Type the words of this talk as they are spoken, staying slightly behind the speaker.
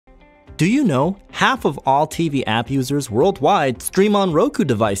Do you know half of all TV app users worldwide stream on Roku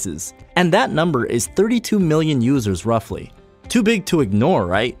devices? And that number is 32 million users roughly. Too big to ignore,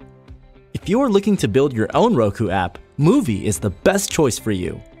 right? If you are looking to build your own Roku app, Muvi is the best choice for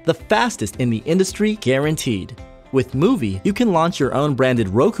you. The fastest in the industry, guaranteed. With Muvi, you can launch your own branded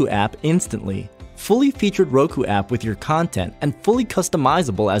Roku app instantly. Fully featured Roku app with your content and fully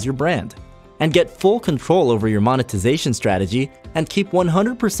customizable as your brand. And get full control over your monetization strategy and keep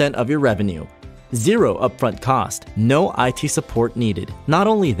 100% of your revenue. Zero upfront cost, no IT support needed. Not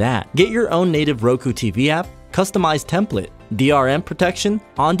only that, get your own native Roku TV app, customized template, DRM protection,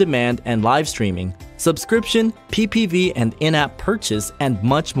 on-demand and live streaming, subscription, PPV and in-app purchase, and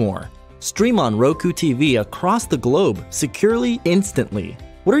much more. Stream on Roku TV across the globe securely, instantly.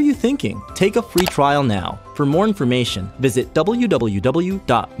 What are you thinking? Take a free trial now. For more information, visit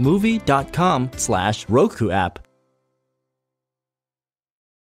www.muvi.com/Roku app.